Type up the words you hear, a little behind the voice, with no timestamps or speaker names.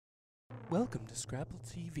Welcome to Scrapple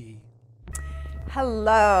TV.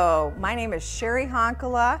 Hello, my name is Cheri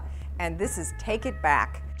Honkala, and this is Take It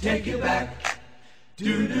Back. Take it back,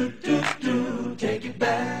 do do do do, take it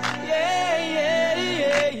back, yeah yeah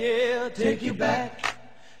yeah yeah, take it back,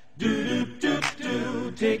 do do do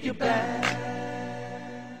do, take it back.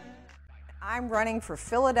 I'm running for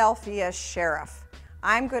Philadelphia Sheriff.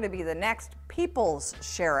 I'm going to be the next people's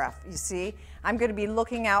sheriff, you see. I'm going to be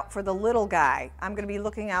looking out for the little guy. I'm going to be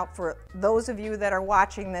looking out for those of you that are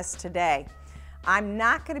watching this today. I'm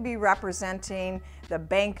not going to be representing the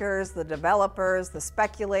bankers, the developers, the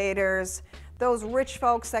speculators, those rich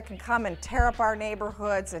folks that can come and tear up our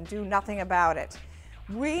neighborhoods and do nothing about it.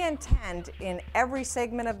 We intend in every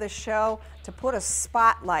segment of the show to put a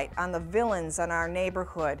spotlight on the villains in our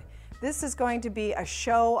neighborhood. This is going to be a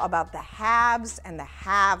show about the haves and the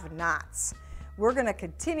have-nots. We're going to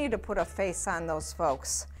continue to put a face on those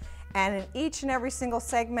folks. And in each and every single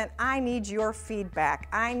segment, I need your feedback.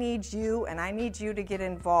 I need you, and I need you to get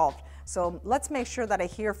involved. So let's make sure that I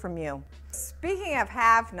hear from you. Speaking of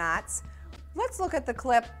have-nots, let's look at the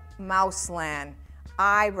clip Mouseland.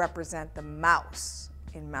 I represent the mouse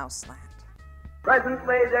in Mouseland.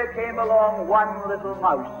 Presently there came along one little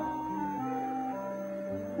mouse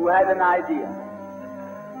who had an idea.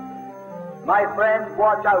 My friends,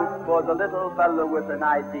 watch out for the little fellow with an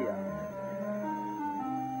idea.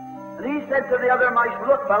 And he said to the other mice,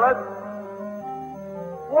 look, fellas,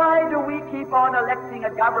 why do we keep on electing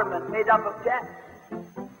a government made up of cats?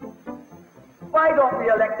 Why don't we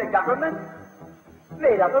elect a government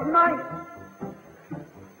made up of mice?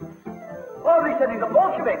 Oh, they're sending the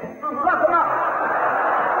Bolsheviks. Lock them up.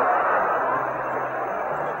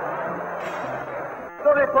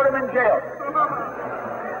 So they put him in jail.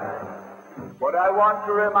 But I want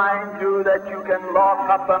to remind you that you can lock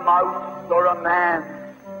up a mouse or a man,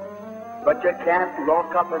 but you can't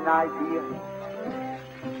lock up an idea.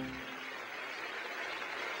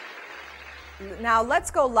 Now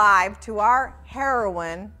let's go live to our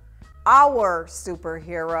heroine, our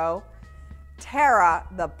superhero, Tara,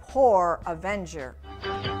 the poor avenger.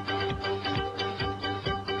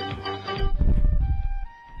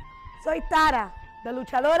 Soy Tara, la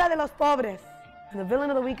luchadora de los pobres. And the villain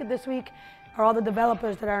of the week this week are all the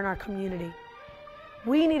developers that are in our community.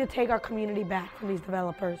 We need to take our community back from these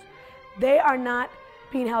developers. They are not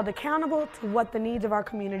being held accountable to what the needs of our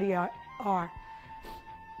community are.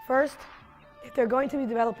 First, if they're going to be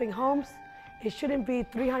developing homes, it shouldn't be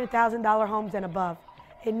 $300,000 homes and above.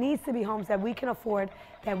 It needs to be homes that we can afford,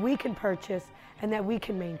 that we can purchase, and that we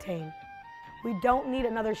can maintain. We don't need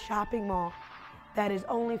another shopping mall that is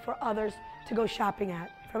only for others to go shopping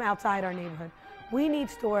at from outside our neighborhood. We need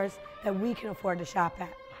stores that we can afford to shop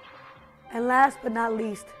at. And last but not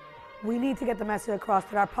least, we need to get the message across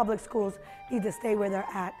that our public schools need to stay where they're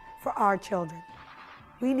at for our children.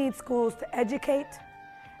 We need schools to educate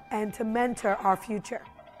and to mentor our future.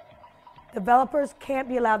 Developers can't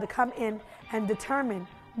be allowed to come in and determine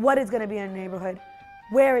what is going to be in a neighborhood,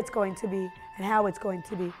 where it's going to be, and how it's going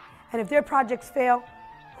to be. And if their projects fail,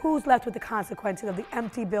 who's left with the consequences of the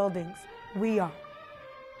empty buildings? We are.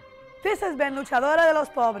 This has been Luchadora de los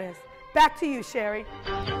Pobres. Back to you, Cheri.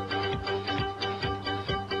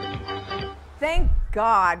 Thank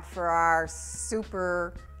God for our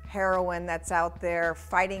super heroine that's out there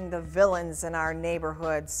fighting the villains in our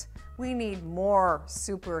neighborhoods. We need more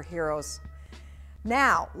superheroes.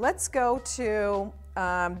 Now, let's go to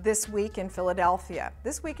this week in Philadelphia.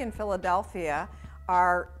 This week in Philadelphia,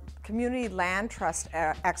 our community land trust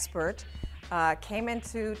expert came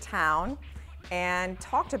into town and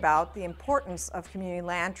talked about the importance of community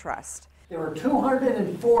land trust. There are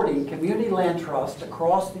 240 community land trusts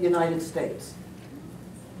across the United States.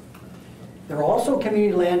 There are also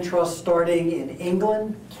community land trusts starting in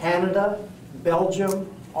England, Canada,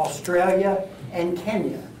 Belgium, Australia, and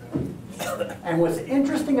Kenya. And what's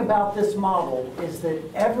interesting about this model is that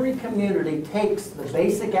every community takes the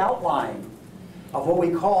basic outline of what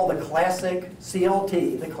we call the classic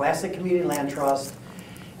CLT, the classic community land trust,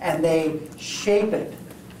 and they shape it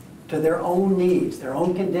to their own needs, their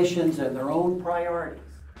own conditions, and their own priorities.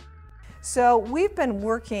 So we've been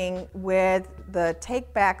working with the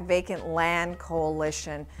Take Back Vacant Land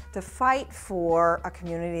Coalition to fight for a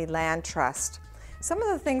community land trust. Some of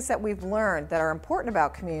the things that we've learned that are important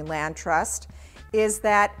about community land trust is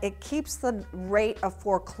that it keeps the rate of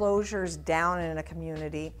foreclosures down in a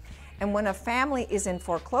community. And when a family is in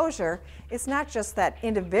foreclosure, it's not just that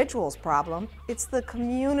individual's problem, it's the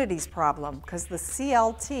community's problem, because the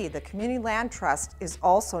CLT, the Community Land Trust, is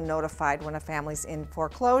also notified when a family's in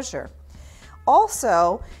foreclosure.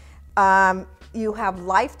 Also, You have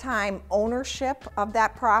lifetime ownership of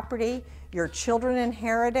that property, your children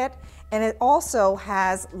inherit it, and it also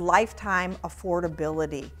has lifetime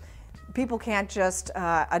affordability. People can't just,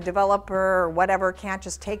 a developer or whatever can't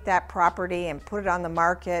just take that property and put it on the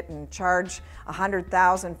market and charge $100,000,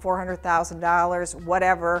 $400,000,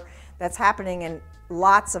 whatever. That's happening in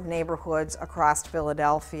lots of neighborhoods across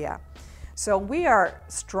Philadelphia. So we are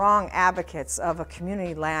strong advocates of a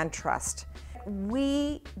community land trust.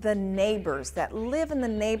 We, the neighbors that live in the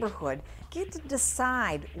neighborhood, get to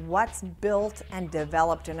decide what's built and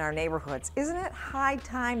developed in our neighborhoods. Isn't it high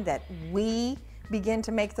time that we begin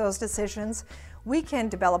to make those decisions? We can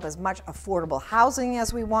develop as much affordable housing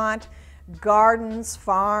as we want, gardens,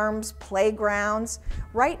 farms, playgrounds.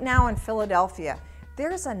 Right now in Philadelphia,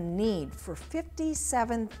 there's a need for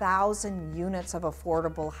 57,000 units of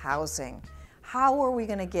affordable housing. How are we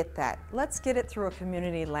going to get that? Let's get it through a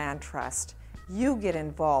community land trust. You get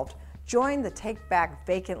involved. Join the Take Back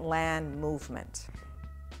Vacant Land movement.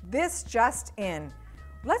 This just in.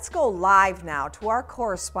 Let's go live now to our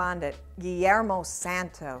correspondent, Guillermo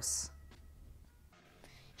Santos.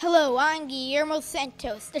 Hello, I'm Guillermo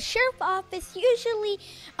Santos. The sheriff's office, usually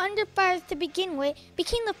under fire to begin with,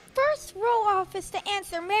 became the first rural office to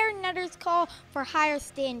answer Mayor Nutter's call for higher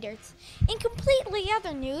standards. In completely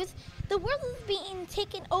other news, the world is being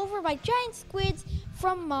taken over by giant squids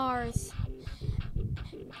from Mars.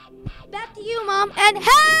 Back to you, Mom, and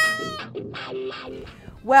help!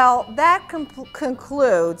 Well, that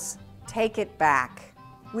concludes Take It Back.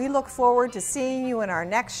 We look forward to seeing you in our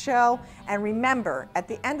next show. And remember, at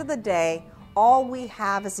the end of the day, all we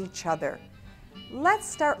have is each other. Let's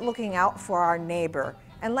start looking out for our neighbor,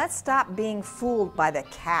 and let's stop being fooled by the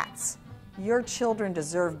cats. Your children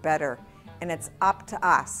deserve better, and it's up to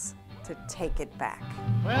us to take it back.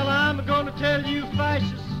 Well, I'm going to tell you,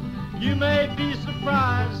 fascists, you may be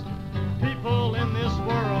surprised. People in this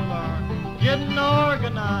world are getting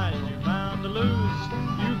organized. You're bound to lose.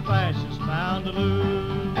 You fascists bound to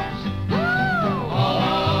lose.